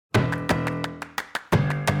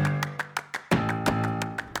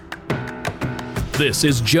This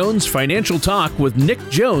is Jones Financial Talk with Nick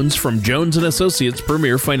Jones from Jones & Associates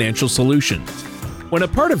Premier Financial Solutions. When a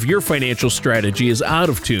part of your financial strategy is out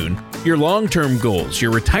of tune, your long-term goals,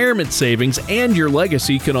 your retirement savings, and your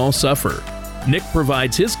legacy can all suffer. Nick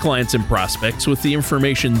provides his clients and prospects with the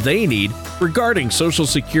information they need regarding Social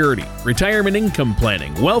Security, retirement income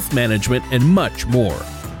planning, wealth management, and much more.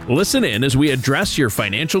 Listen in as we address your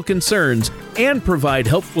financial concerns and provide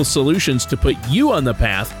helpful solutions to put you on the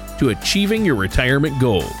path to achieving your retirement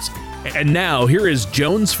goals. And now, here is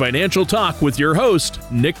Jones Financial Talk with your host,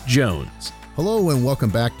 Nick Jones. Hello and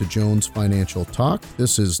welcome back to Jones Financial Talk.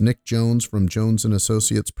 This is Nick Jones from Jones &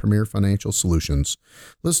 Associates Premier Financial Solutions.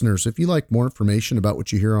 Listeners, if you'd like more information about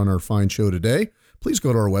what you hear on our fine show today, please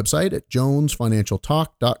go to our website at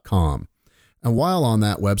jonesfinancialtalk.com. And while on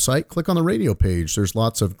that website, click on the radio page. There's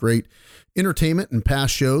lots of great entertainment and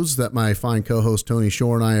past shows that my fine co-host Tony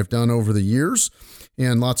Shore and I have done over the years,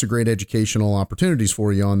 and lots of great educational opportunities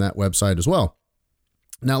for you on that website as well.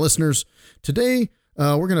 Now, listeners, today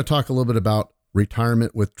we're going to talk a little bit about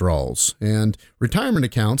retirement withdrawals. And retirement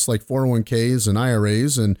accounts like 401ks and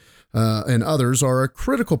IRAs and others are a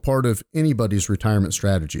critical part of anybody's retirement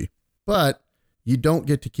strategy. But you don't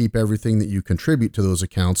get to keep everything that you contribute to those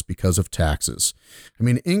accounts because of taxes. I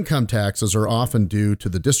mean, income taxes are often due to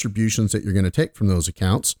the distributions that you're going to take from those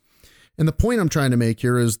accounts. And the point I'm trying to make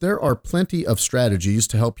here is there are plenty of strategies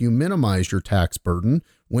to help you minimize your tax burden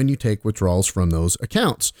when you take withdrawals from those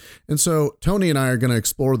accounts. And so Tony and I are going to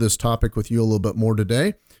explore this topic with you a little bit more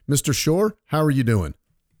today. Mr. Shore, how are you doing?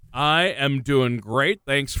 I am doing great.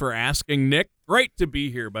 Thanks for asking, Nick. Great to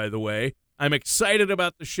be here, by the way. I'm excited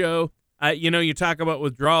about the show. You talk about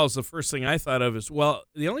withdrawals. The first thing I thought of is, well,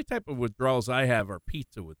 the only type of withdrawals I have are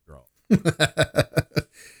pizza withdrawals.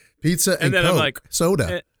 Pizza and then Coke, I'm like,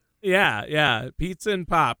 soda. Yeah. Pizza and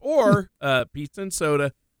pop, or pizza and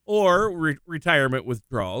soda, or retirement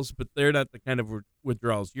withdrawals. But they're not the kind of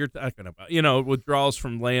withdrawals you're talking about. Withdrawals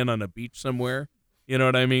from laying on a beach somewhere. You know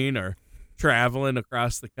what I mean? Or traveling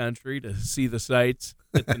across the country to see the sights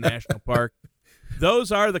at the national park.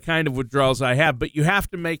 Those are the kind of withdrawals I have, but you have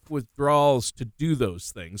to make withdrawals to do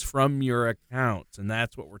those things from your accounts, and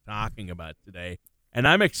that's what we're talking about today. And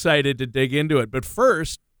I'm excited to dig into it. But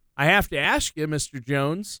first, I have to ask you, Mr.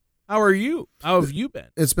 Jones, how are you? How have you been?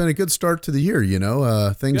 It's been a good start to the year.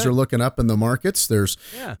 Things are looking up in the markets. There's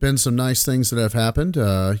been some nice things that have happened,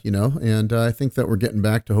 and I think that we're getting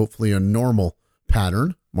back to hopefully a normal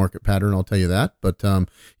market pattern, I'll tell you that. But I'm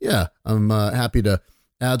happy to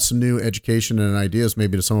add some new education and ideas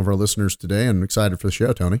maybe to some of our listeners today. I'm excited for the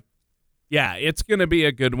show, Tony. Yeah, it's going to be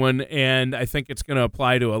a good one, and I think it's going to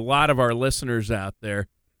apply to a lot of our listeners out there.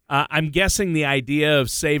 I'm guessing the idea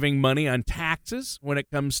of saving money on taxes when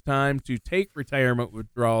it comes time to take retirement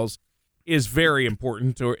withdrawals is very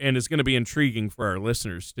important and is going to be intriguing for our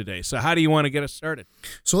listeners today. So how do you want to get us started?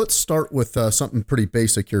 So let's start with something pretty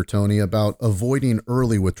basic here, Tony, about avoiding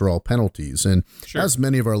early withdrawal penalties. And as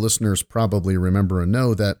many of our listeners probably remember and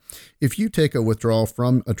know, that if you take a withdrawal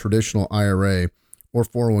from a traditional IRA or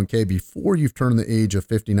 401k before you've turned the age of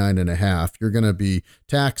 59 and a half, you're going to be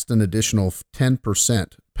taxed an additional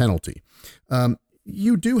 10% penalty.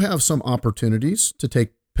 You do have some opportunities to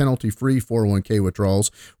take penalty-free 401k withdrawals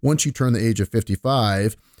once you turn the age of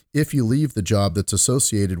 55 if you leave the job that's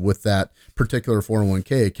associated with that particular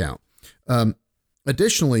 401k account.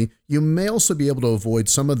 Additionally, you may also be able to avoid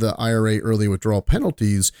some of the IRA early withdrawal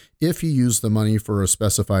penalties if you use the money for a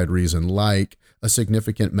specified reason, like a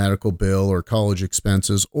significant medical bill or college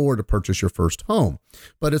expenses, or to purchase your first home.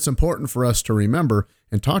 But it's important for us to remember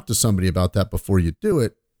and talk to somebody about that before you do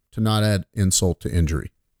it, to not add insult to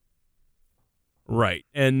injury. Right.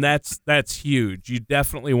 And that's huge. You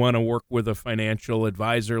definitely want to work with a financial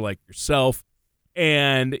advisor like yourself.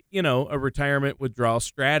 And, a retirement withdrawal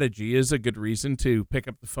strategy is a good reason to pick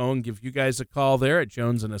up the phone, give you guys a call there at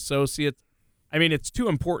Jones & Associates. I mean, it's too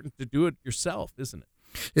important to do it yourself, isn't it?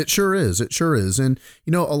 It sure is. And,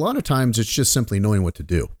 a lot of times it's just simply knowing what to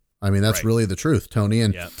do. I mean, that's really the truth, Tony.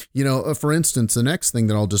 And, for instance, the next thing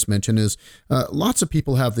that I'll just mention is lots of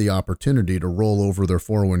people have the opportunity to roll over their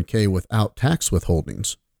 401k without tax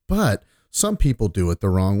withholdings, but some people do it the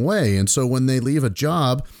wrong way. And so when they leave a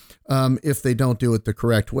job, if they don't do it the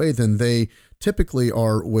correct way, then they typically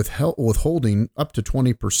are withholding up to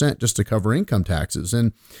 20% just to cover income taxes.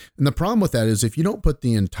 And the problem with that is if you don't put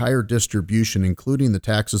the entire distribution, including the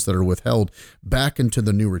taxes that are withheld, back into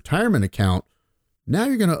the new retirement account, now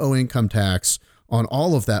you're going to owe income tax on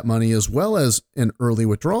all of that money, as well as an early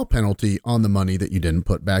withdrawal penalty on the money that you didn't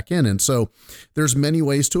put back in. And so there's many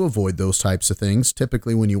ways to avoid those types of things.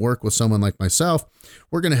 Typically, when you work with someone like myself,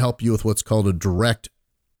 we're going to help you with what's called a direct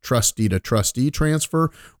trustee to trustee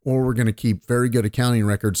transfer, or we're going to keep very good accounting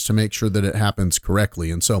records to make sure that it happens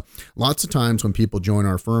correctly. And so lots of times when people join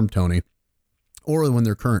our firm, Tony, or when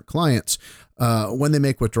they're current clients, when they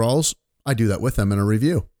make withdrawals, I do that with them in a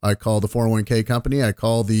review. I call the 401k company, I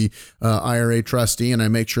call the IRA trustee, and I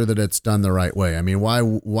make sure that it's done the right way. I mean, why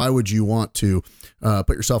would you want to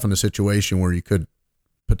put yourself in a situation where you could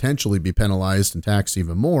potentially be penalized and taxed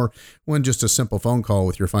even more when just a simple phone call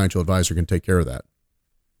with your financial advisor can take care of that?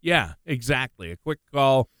 Yeah, exactly. A quick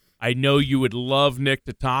call. I know you would love, Nick,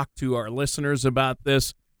 to talk to our listeners about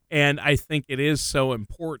this, and I think it is so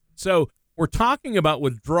important. So we're talking about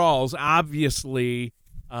withdrawals. Obviously,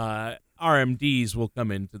 RMDs will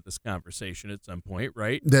come into this conversation at some point,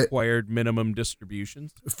 right? Required minimum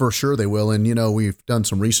distributions. For sure they will. And, we've done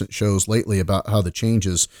some recent shows lately about how the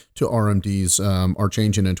changes to RMDs are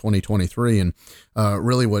changing in 2023. And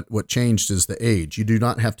really what changed is the age. You do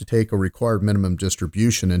not have to take a required minimum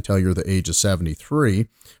distribution until you're the age of 73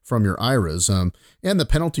 from your IRAs. And the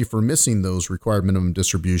penalty for missing those required minimum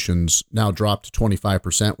distributions now dropped to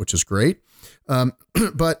 25%, which is great.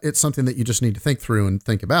 But it's something that you just need to think through and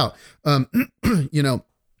think about.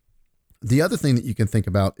 The other thing that you can think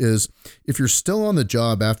about is if you're still on the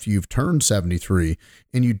job after you've turned 73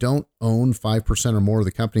 and you don't own 5% or more of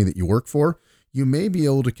the company that you work for, you may be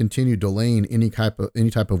able to continue delaying any type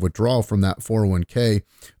of withdrawal from that 401k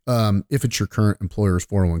if it's your current employer's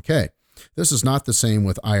 401k. This is not the same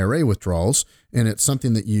with IRA withdrawals, and it's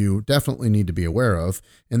something that you definitely need to be aware of.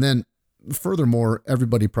 And then furthermore,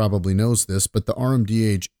 everybody probably knows this, but the RMD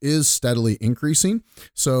age is steadily increasing.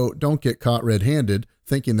 So don't get caught red-handed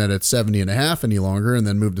thinking that it's 70 and a half any longer and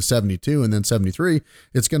then move to 72 and then 73.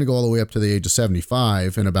 It's going to go all the way up to the age of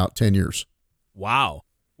 75 in about 10 years. Wow.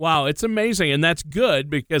 It's amazing. And that's good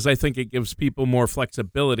because I think it gives people more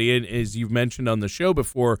flexibility. And as you've mentioned on the show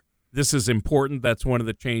before, this is important. That's one of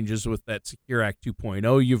the changes with that Secure Act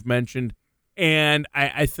 2.0 you've mentioned. And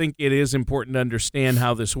I think it is important to understand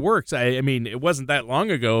how this works. I mean, it wasn't that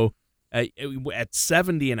long ago. At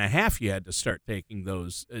 70 and a half, you had to start taking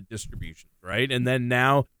those distributions, right? And then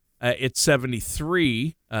now it's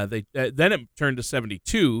 73. Then it turned to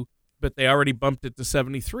 72, but they already bumped it to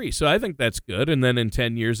 73. So I think that's good. And then in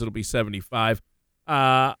 10 years, it'll be 75.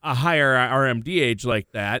 A higher RMD age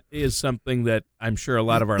like that is something that I'm sure a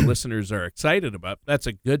lot of our listeners are excited about. That's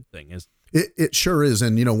a good thing, isn't it? It sure is.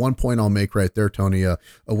 And, one point I'll make right there, Tony, a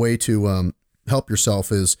way to help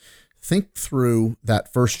yourself is think through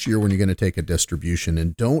that first year when you're going to take a distribution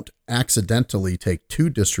and don't accidentally take two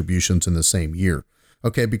distributions in the same year.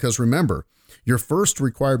 Okay, because remember, your first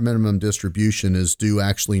required minimum distribution is due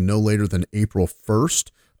actually no later than April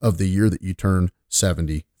 1st of the year that you turn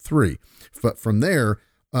 73. But from there,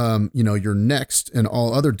 your next and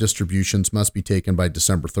all other distributions must be taken by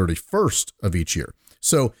December 31st of each year.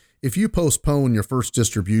 So if you postpone your first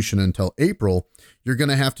distribution until April, you're going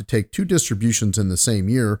to have to take two distributions in the same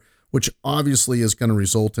year, which obviously is going to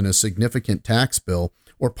result in a significant tax bill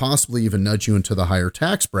or possibly even nudge you into the higher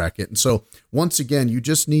tax bracket. And so once again, you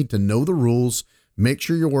just need to know the rules, make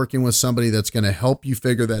sure you're working with somebody that's going to help you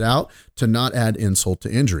figure that out to not add insult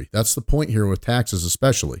to injury. That's the point here with taxes,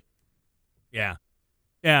 especially. Yeah,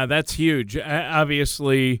 that's huge.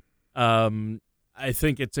 Obviously, I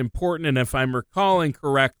think it's important, and if I'm recalling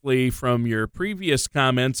correctly from your previous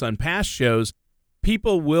comments on past shows,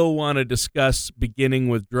 people will want to discuss beginning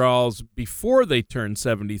withdrawals before they turn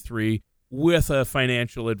 73 with a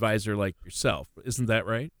financial advisor like yourself. Isn't that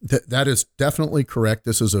right? That is definitely correct.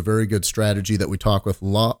 This is a very good strategy that we talk with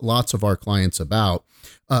lots of our clients about,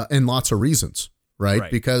 and lots of reasons,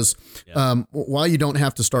 right? Because while you don't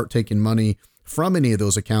have to start taking money from any of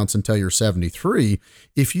those accounts until you're 73,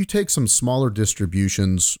 if you take some smaller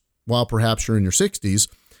distributions while perhaps you're in your 60s,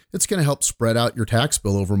 it's going to help spread out your tax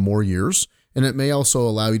bill over more years. And it may also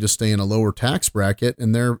allow you to stay in a lower tax bracket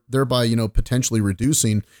and thereby, potentially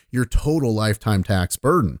reducing your total lifetime tax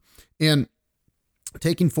burden. And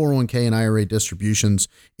taking 401k and IRA distributions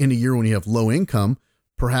in a year when you have low income,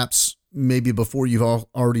 perhaps maybe before you've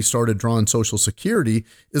already started drawing Social Security,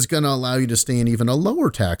 is going to allow you to stay in even a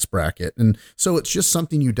lower tax bracket. And so it's just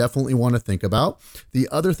something you definitely want to think about. The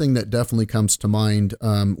other thing that definitely comes to mind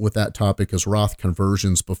with that topic is Roth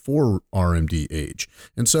conversions before RMD age.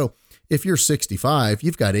 And so if you're 65,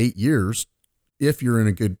 you've got 8 years, if you're in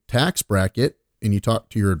a good tax bracket and you talk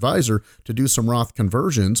to your advisor, to do some Roth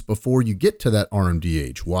conversions before you get to that RMD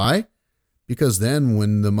age. Why? Because then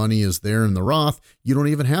when the money is there in the Roth, you don't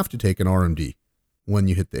even have to take an RMD when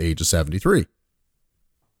you hit the age of 73.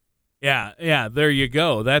 Yeah, there you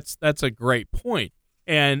go. That's a great point.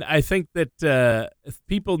 And I think that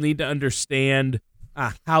people need to understand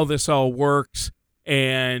how this all works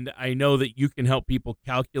And I know that you can help people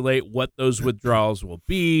calculate what those withdrawals will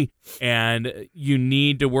be, and you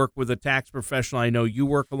need to work with a tax professional. I know you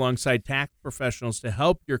work alongside tax professionals to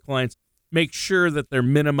help your clients make sure that they're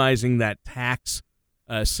minimizing that tax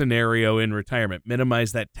scenario in retirement,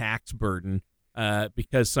 minimize that tax burden,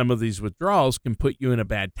 because some of these withdrawals can put you in a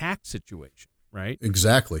bad tax situation, right?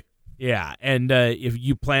 Exactly. Yeah, and if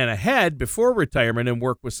you plan ahead before retirement and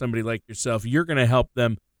work with somebody like yourself, you're going to help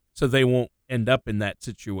them so they won't end up in that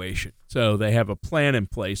situation. So they have a plan in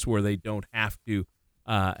place where they don't have to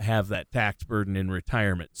have that tax burden in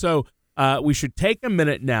retirement. So we should take a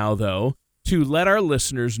minute now, though, to let our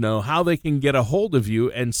listeners know how they can get a hold of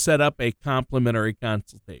you and set up a complimentary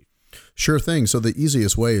consultation. Sure thing. So the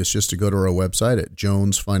easiest way is just to go to our website at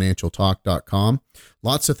jonesfinancialtalk.com.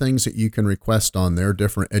 Lots of things that you can request on there,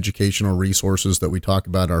 different educational resources that we talk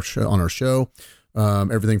about on our show.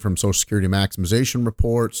 Everything from Social Security maximization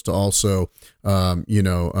reports to also,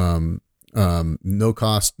 no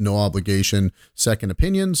cost, no obligation, second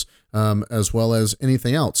opinions, as well as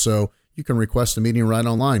anything else. So you can request a meeting right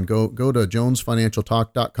online. Go to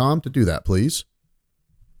jonesfinancialtalk.com to do that, please.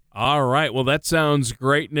 All right. Well, that sounds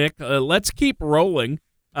great, Nick. Let's keep rolling.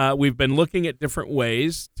 We've been looking at different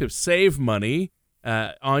ways to save money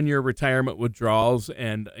on your retirement withdrawals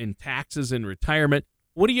and in taxes in retirement.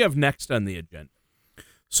 What do you have next on the agenda?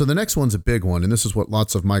 So the next one's a big one, and this is what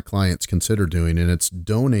lots of my clients consider doing, and it's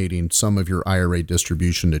donating some of your IRA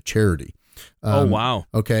distribution to charity. Oh, wow.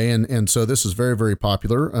 Okay. And so this is very, very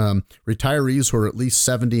popular. Retirees who are at least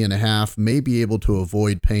 70 and a half may be able to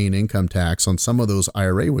avoid paying income tax on some of those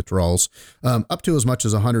IRA withdrawals, up to as much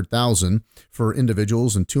as $100,000 for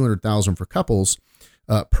individuals and $200,000 for couples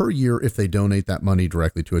per year if they donate that money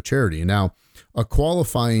directly to a charity. Now, a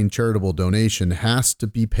qualifying charitable donation has to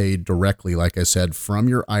be paid directly, like I said, from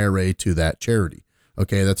your IRA to that charity.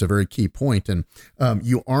 Okay, that's a very key point. And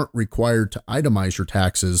you aren't required to itemize your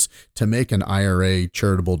taxes to make an IRA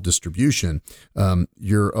charitable distribution.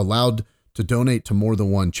 You're allowed to donate to more than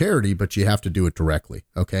one charity, but you have to do it directly.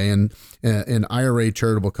 Okay, and an IRA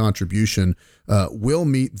charitable contribution will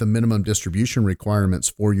meet the minimum distribution requirements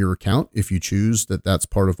for your account if you choose that that's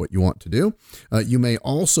part of what you want to do. You may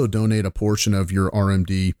also donate a portion of your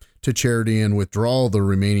RMD to charity and withdraw the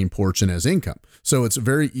remaining portion as income. So it's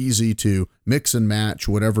very easy to mix and match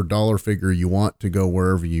whatever dollar figure you want to go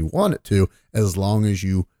wherever you want it to, as long as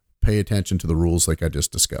you pay attention to the rules like I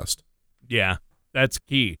just discussed. Yeah, that's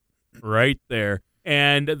key right there.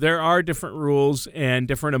 And there are different rules and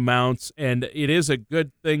different amounts, and it is a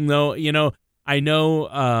good thing, though. You know, I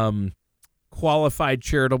know qualified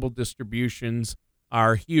charitable distributions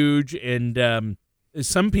are huge, and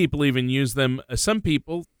some people even use them. Some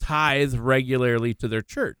people tithe regularly to their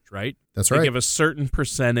church, right? That's right. They give a certain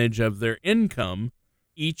percentage of their income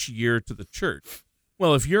each year to the church.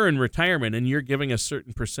 Well, if you're in retirement and you're giving a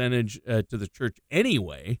certain percentage to the church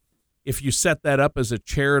anyway, if you set that up as a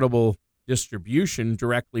charitable distribution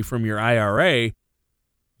directly from your IRA,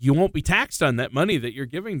 you won't be taxed on that money that you're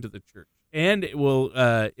giving to the church, and it will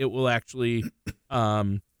actually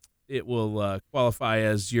qualify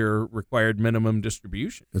as your required minimum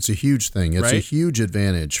distribution. It's a huge thing. It's right? a huge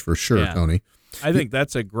advantage for sure, yeah. Tony. I think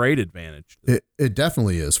that's a great advantage. It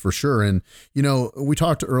definitely is, for sure. And, you know, we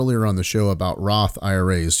talked earlier on the show about Roth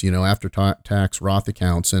IRAs, you know, after tax Roth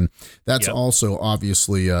accounts. And that's also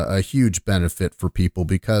obviously a huge benefit for people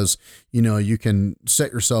because, you know, you can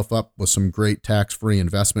set yourself up with some great tax-free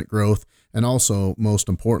investment growth and also, most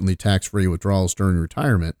importantly, tax-free withdrawals during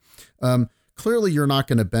retirement. Clearly, you're not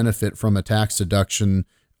going to benefit from a tax deduction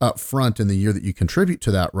up front in the year that you contribute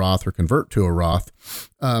to that Roth or convert to a Roth.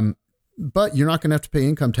 But you're not going to have to pay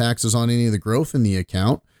income taxes on any of the growth in the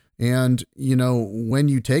account. And, you know, when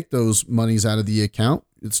you take those monies out of the account,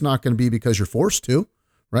 it's not going to be because you're forced to,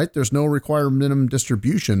 right? There's no required minimum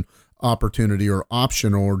distribution opportunity or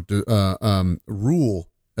option or rule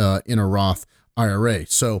in a Roth IRA.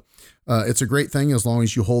 So it's a great thing as long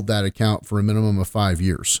as you hold that account for a minimum of 5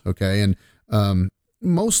 years. Okay. And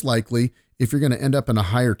most likely, if you're going to end up in a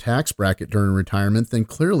higher tax bracket during retirement, then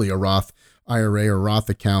clearly a Roth IRA or Roth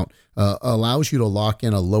account allows you to lock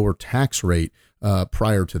in a lower tax rate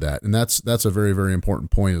prior to that. And that's a very, very important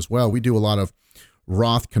point as well. We do a lot of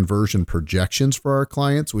Roth conversion projections for our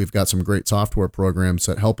clients. We've got some great software programs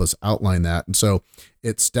that help us outline that. And so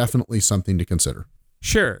it's definitely something to consider.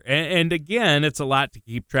 Sure. And again, it's a lot to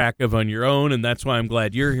keep track of on your own. And that's why I'm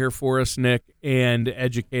glad you're here for us, Nick, and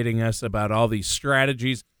educating us about all these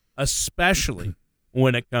strategies, especially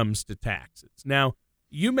when it comes to taxes. Now,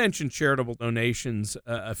 you mentioned charitable donations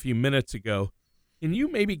a few minutes ago. Can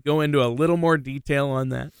you maybe go into a little more detail on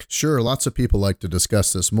that? Sure. Lots of people like to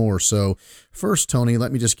discuss this more. So first, Tony,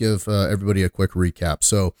 let me just give everybody a quick recap.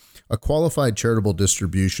 So a qualified charitable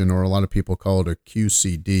distribution, or a lot of people call it a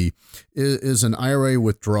QCD, is an IRA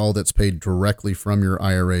withdrawal that's paid directly from your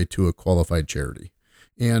IRA to a qualified charity.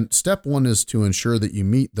 And step one is to ensure that you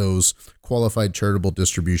meet those qualified charitable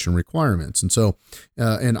distribution requirements. And so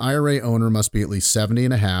an IRA owner must be at least 70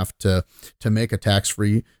 and a half to make a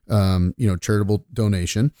tax-free, charitable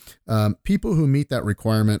donation. People who meet that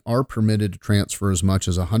requirement are permitted to transfer as much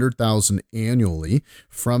as $100,000 annually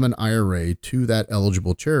from an IRA to that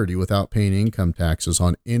eligible charity without paying income taxes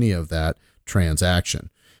on any of that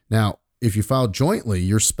transaction. Now, if you file jointly,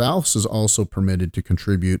 your spouse is also permitted to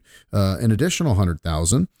contribute an additional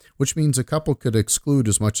 $100,000, which means a couple could exclude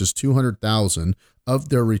as much as $200,000 of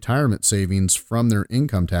their retirement savings from their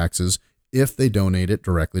income taxes if they donate it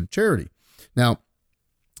directly to charity. Now,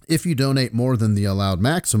 if you donate more than the allowed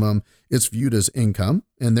maximum, it's viewed as income,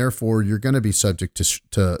 and therefore you're going to be subject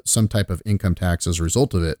to some type of income tax as a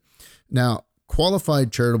result of it. Now,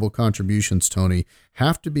 qualified charitable contributions, Tony,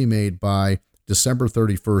 have to be made by December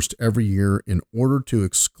 31st every year in order to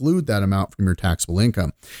exclude that amount from your taxable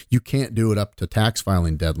income. You can't do it up to tax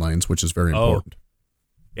filing deadlines, which is very important.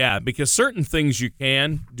 Yeah, because certain things you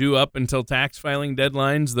can do up until tax filing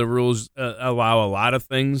deadlines. The rules allow a lot of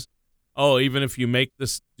things. Even if you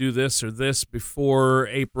do this or this before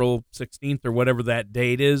April 16th or whatever that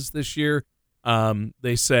date is this year,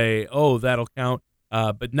 they say, that'll count.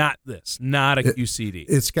 But not this, not a QCD.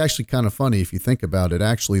 It's actually kind of funny if you think about it.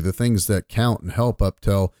 Actually, the things that count and help up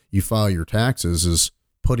till you file your taxes is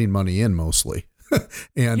putting money in mostly.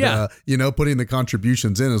 And, putting the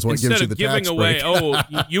contributions in is what gives you the tax break. Instead of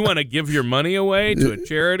giving away, you want to give your money away to a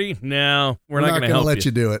charity? No, we're not going to help you. Let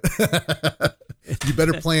you do it. You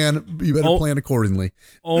better plan. You better plan accordingly.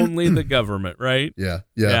 Only the government, right? Yeah.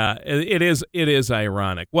 It is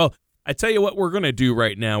ironic. Well, I tell you what we're going to do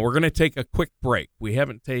right now. We're going to take a quick break. We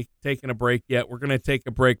haven't taken a break yet. We're going to take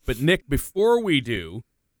a break. But, Nick, before we do,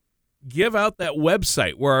 give out that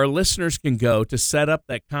website where our listeners can go to set up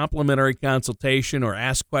that complimentary consultation or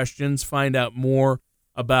ask questions, find out more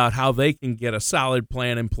about how they can get a solid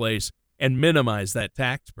plan in place and minimize that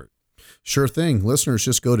tax burden. Sure thing. Listeners,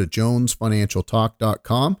 just go to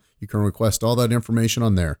jonesfinancialtalk.com. You can request all that information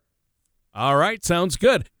on there. All right. Sounds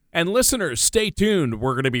good. And listeners, stay tuned.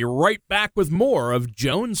 We're going to be right back with more of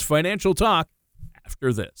Jones Financial Talk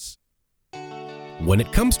after this. When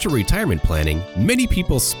it comes to retirement planning, many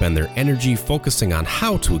people spend their energy focusing on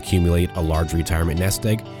how to accumulate a large retirement nest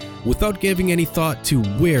egg without giving any thought to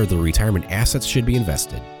where the retirement assets should be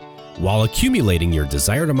invested. While accumulating your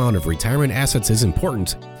desired amount of retirement assets is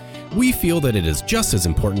important, we feel that it is just as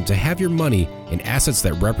important to have your money in assets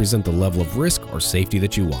that represent the level of risk or safety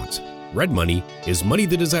that you want. Red money is money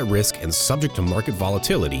that is at risk and subject to market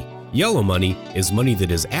volatility. Yellow money is money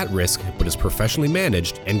that is at risk but is professionally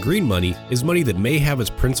managed, and green money is money that may have its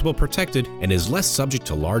principal protected and is less subject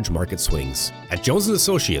to large market swings. At Jones &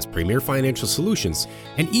 Associates Premier Financial Solutions,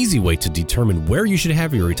 an easy way to determine where you should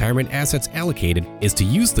have your retirement assets allocated is to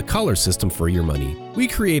use the color system for your money. We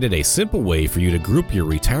created a simple way for you to group your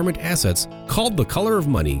retirement assets called the Color of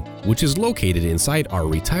Money, which is located inside our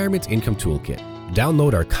Retirement Income Toolkit.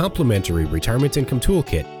 Download our complimentary Retirement Income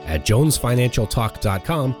Toolkit at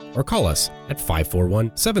jonesfinancialtalk.com or call us at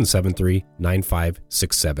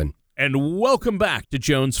 541-773-9567. And welcome back to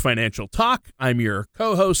Jones Financial Talk. I'm your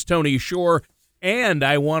co-host, Tony Shore, and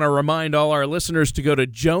I want to remind all our listeners to go to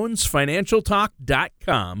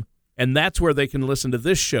jonesfinancialtalk.com, and that's where they can listen to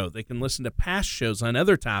this show. They can listen to past shows on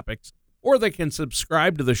other topics, or they can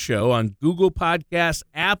subscribe to the show on Google Podcasts,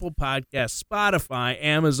 Apple Podcasts, Spotify,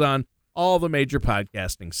 Amazon, all the major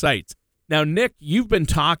podcasting sites. Now, Nick, you've been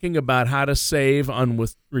talking about how to save on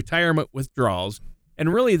retirement withdrawals,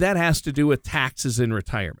 and really that has to do with taxes in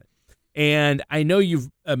retirement. And I know you've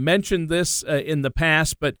mentioned this in the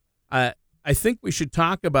past, but I think we should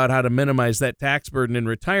talk about how to minimize that tax burden in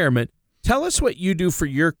retirement. Tell us what you do for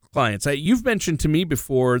your clients. You've mentioned to me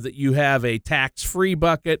before that you have a tax-free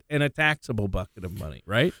bucket and a taxable bucket of money,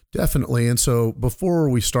 right? Definitely. And so before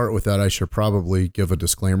we start with that, I should probably give a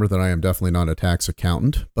disclaimer that I am definitely not a tax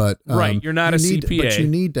accountant. But right, you're not a CPA. But you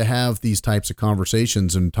need to have these types of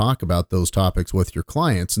conversations and talk about those topics with your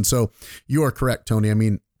clients. And so you are correct, Tony. I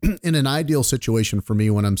mean, in an ideal situation for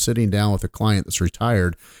me, when I'm sitting down with a client that's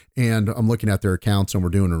retired and I'm looking at their accounts and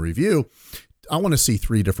we're doing a review, I want to see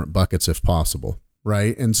 3 different buckets if possible,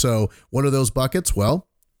 right? And so what are those buckets? Well,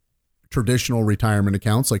 traditional retirement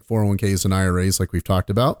accounts like 401ks and IRAs like we've talked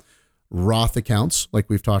about, Roth accounts like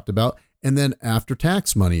we've talked about, and then after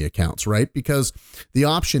tax money accounts, right? Because the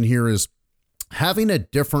option here is having a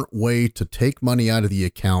different way to take money out of the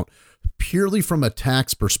account purely from a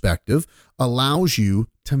tax perspective allows you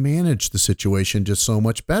to manage the situation just so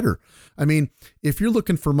much better. I mean, if you're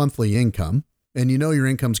looking for monthly income and you know your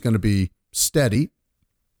income's going to be steady,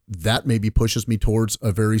 that maybe pushes me towards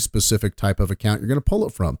a very specific type of account you're going to pull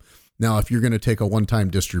it from. Now, if you're going to take a one-time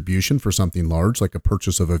distribution for something large, like a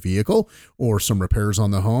purchase of a vehicle or some repairs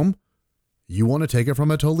on the home, you want to take it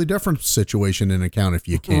from a totally different situation and account if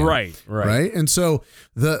you can. Right. And so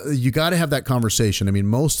you got to have that conversation. I mean,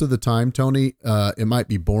 most of the time, Tony, it might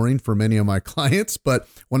be boring for many of my clients, but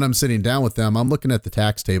when I'm sitting down with them, I'm looking at the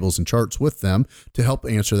tax tables and charts with them to help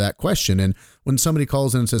answer that question. And when somebody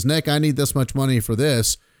calls in and says, Nick, I need this much money for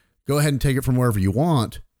this, go ahead and take it from wherever you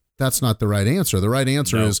want. That's not the right answer. The right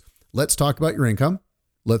answer is, let's talk about your income.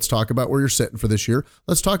 Let's talk about where you're sitting for this year.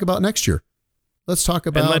 Let's talk about next year. Let's talk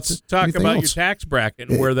about your tax bracket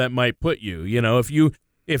and where that might put you. You know, if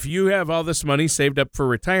you have all this money saved up for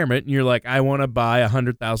retirement and you're like, I want to buy a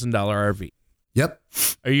 $100,000 RV. Yep.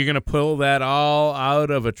 Are you going to pull that all out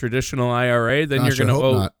of a traditional IRA? Then you're going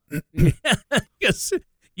to owe. Yes.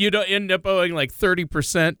 You don't end up owing like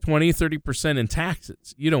 30%, 30% in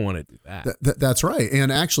taxes. You don't want to do that. That's right.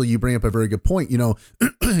 And actually, you bring up a very good point. You know,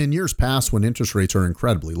 in years past, when interest rates are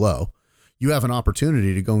incredibly low, you have an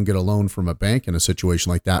opportunity to go and get a loan from a bank in a situation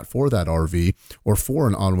like that for that RV or for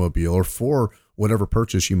an automobile or for whatever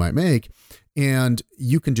purchase you might make. And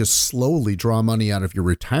you can just slowly draw money out of your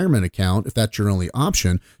retirement account, if that's your only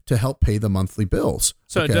option, to help pay the monthly bills.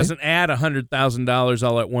 So It doesn't add $100,000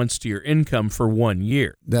 all at once to your income for 1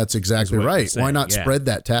 year. That's exactly right. Why not spread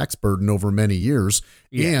that tax burden over many years?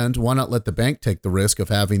 Yeah. And why not let the bank take the risk of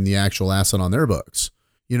having the actual asset on their books?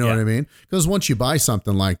 You know what I mean? Because once you buy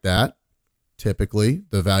something like that, typically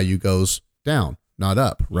the value goes down, not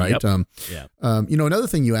up, right? Yep. You know, another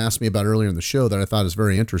thing you asked me about earlier in the show that I thought is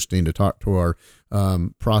very interesting to talk to our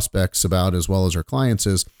prospects about, as well as our clients,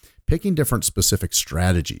 is picking different specific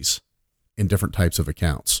strategies in different types of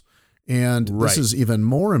accounts. And this is even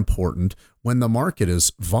more important when the market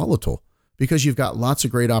is volatile, because you've got lots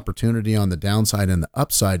of great opportunity on the downside and the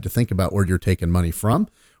upside to think about where you're taking money from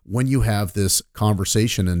when you have this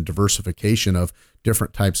conversation and diversification of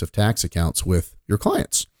different types of tax accounts with your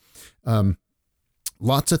clients.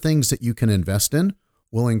 Lots of things that you can invest in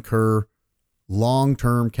will incur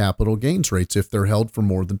long-term capital gains rates if they're held for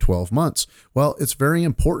more than 12 months. Well, it's very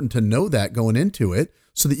important to know that going into it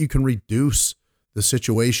so that you can reduce the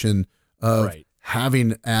situation of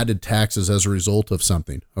having added taxes as a result of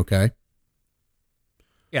something. Okay.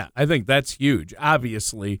 Yeah, I think that's huge.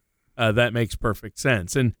 Obviously, that makes perfect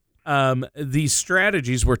sense. And these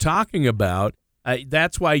strategies we're talking about,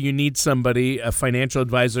 that's why you need somebody, a financial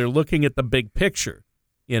advisor, looking at the big picture,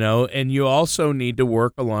 you know, and you also need to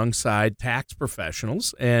work alongside tax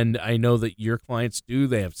professionals. And I know that your clients do.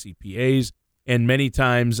 They have CPAs, and many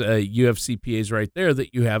times you have CPAs right there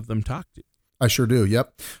that you have them talk to. I sure do.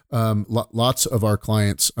 Yep. Lots of our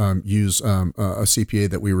clients use a CPA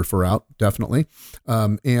that we refer out, definitely.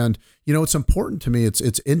 And, you know, it's important to me.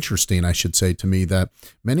 It's interesting, I should say, to me, that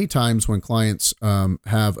many times when clients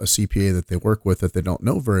have a CPA that they work with that they don't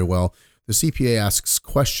know very well, the CPA asks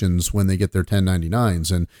questions when they get their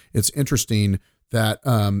 1099s. And it's interesting that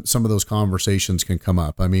some of those conversations can come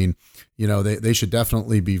up. I mean, you know, they should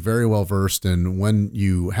definitely be very well versed in when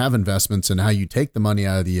you have investments and how you take the money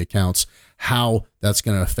out of the accounts, how that's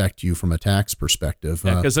going to affect you from a tax perspective.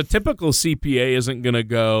 Because a typical CPA isn't going to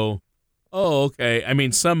go, oh, okay. I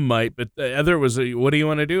mean, some might, but the other was, what do you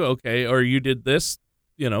want to do? Okay. Or you did this,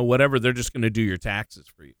 you know, whatever. They're just going to do your taxes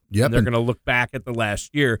for you. Yep. And they're going to look back at the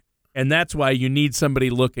last year. And that's why you need somebody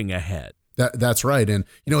looking ahead. That's right. And,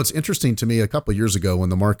 you know, it's interesting to me, a couple of years ago when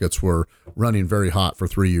the markets were running very hot for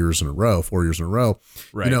 4 years in a row,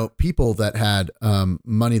 you know, people that had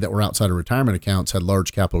money that were outside of retirement accounts had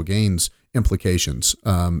large capital gains implications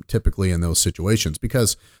typically in those situations,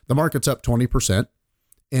 because the market's up 20%.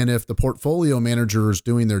 And if the portfolio manager is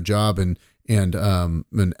doing their job and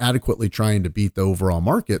adequately trying to beat the overall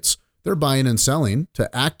markets, they're buying and selling to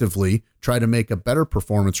actively try to make a better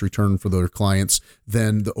performance return for their clients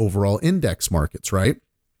than the overall index markets, right?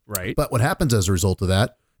 Right. But what happens as a result of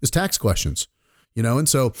that is tax questions, you know? And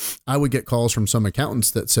so I would get calls from some accountants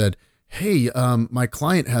that said, hey, my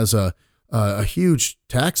client has a huge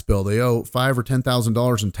tax bill. They owe $5,000 or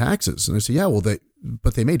 $10,000 in taxes. And I say, yeah, well,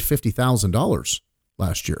 but they made $50,000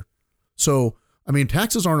 last year. So, I mean,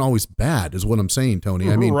 taxes aren't always bad, is what I'm saying,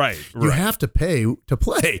 Tony. I mean, you have to pay to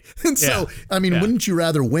play. And so, I mean, wouldn't you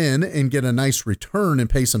rather win and get a nice return and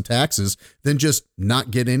pay some taxes than just not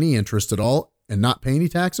get any interest at all and not pay any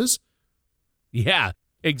taxes? Yeah,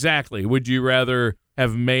 exactly. Would you rather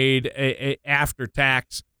have made a after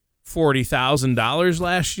tax $40,000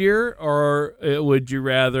 last year, or would you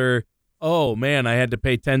rather, oh man, I had to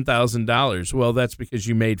pay $10,000? Well, that's because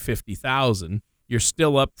you made $50,000. You're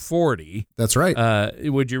still up 40. That's right.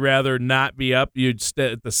 Would you rather not be up? You'd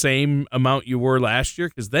stay at the same amount you were last year,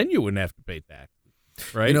 because then you wouldn't have to pay tax.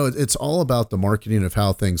 Right. You know, it's all about the marketing of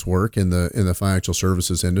how things work in the financial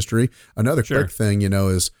services industry. Another quick thing,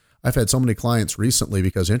 is I've had so many clients recently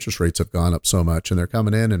because interest rates have gone up so much, and they're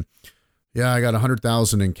coming in and, yeah, I got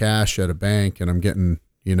 $100,000 in cash at a bank and I'm getting,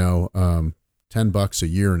 $10 a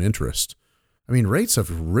year in interest. I mean, rates have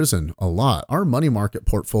risen a lot. Our money market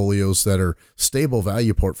portfolios that are stable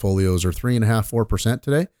value portfolios are 3.5%, 4%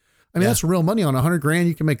 today. I mean, that's real money. On $100,000,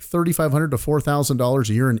 you can make $3,500 to $4,000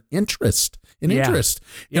 a year in interest. And a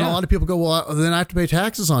lot of people go, well, then I have to pay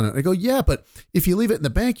taxes on it. I go, yeah, but if you leave it in the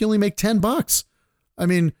bank, you only make $10. I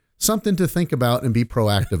mean, something to think about and be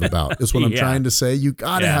proactive about is what I'm trying to say. You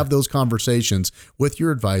got to have those conversations with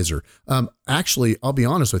your advisor. Actually, I'll be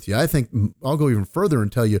honest with you. I think I'll go even further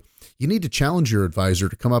and tell you, you need to challenge your advisor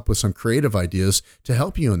to come up with some creative ideas to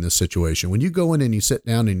help you in this situation. When you go in and you sit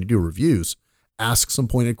down and you do reviews, ask some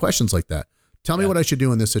pointed questions like that. Tell me what I should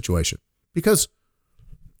do in this situation, because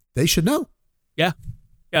they should know. Yeah.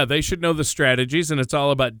 Yeah. They should know the strategies, and it's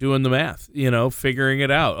all about doing the math, figuring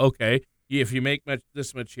it out. Okay. If you make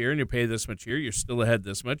this much here and you pay this much here, you're still ahead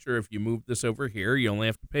this much. Or if you move this over here, you only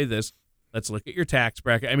have to pay this. Let's look at your tax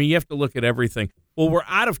bracket. I mean, you have to look at everything. Well, we're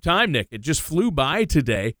out of time, Nick. It just flew by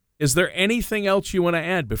today. Is there anything else you want to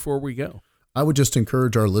add before we go? I would just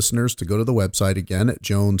encourage our listeners to go to the website again at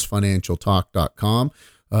jonesfinancialtalk.com.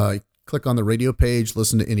 Click on the radio page,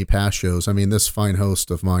 listen to any past shows. I mean, this fine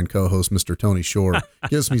host of mine, co-host Mr. Tony Shore,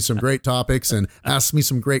 gives me some great topics and asks me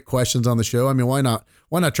some great questions on the show. I mean, why not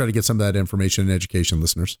try to get some of that information and education,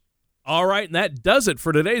 listeners? All right, and that does it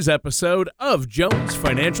for today's episode of Jones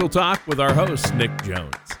Financial Talk with our host, Nick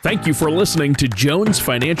Jones. Thank you for listening to Jones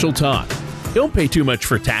Financial Talk. Don't pay too much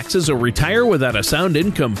for taxes or retire without a sound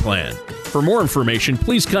income plan. For more information,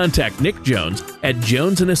 please contact Nick Jones at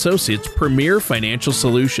Jones & Associates Premier Financial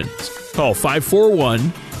Solutions. Call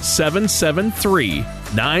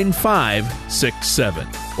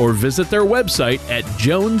 541-773-9567 or visit their website at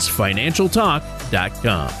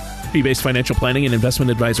jonesfinancialtalk.com. Fee-based financial planning and investment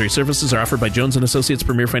advisory services are offered by Jones & Associates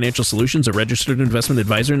Premier Financial Solutions, a registered investment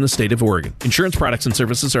advisor in the state of Oregon. Insurance products and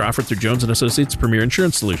services are offered through Jones & Associates Premier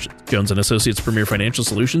Insurance Solutions. Jones & Associates Premier Financial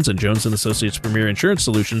Solutions and Jones & Associates Premier Insurance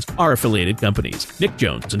Solutions are affiliated companies. Nick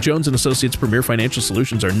Jones and Jones & Associates Premier Financial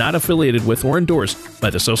Solutions are not affiliated with or endorsed by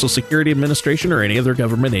the Social Security Administration or any other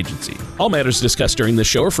government agency. All matters discussed during this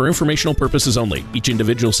show are for informational purposes only. Each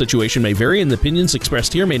individual situation may vary, and the opinions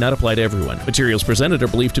expressed here may not apply to everyone. Materials presented are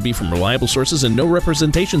believed to be from reliable sources, and no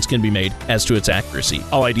representations can be made as to its accuracy.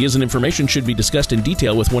 All ideas and information should be discussed in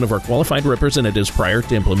detail with one of our qualified representatives prior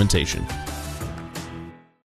to implementation.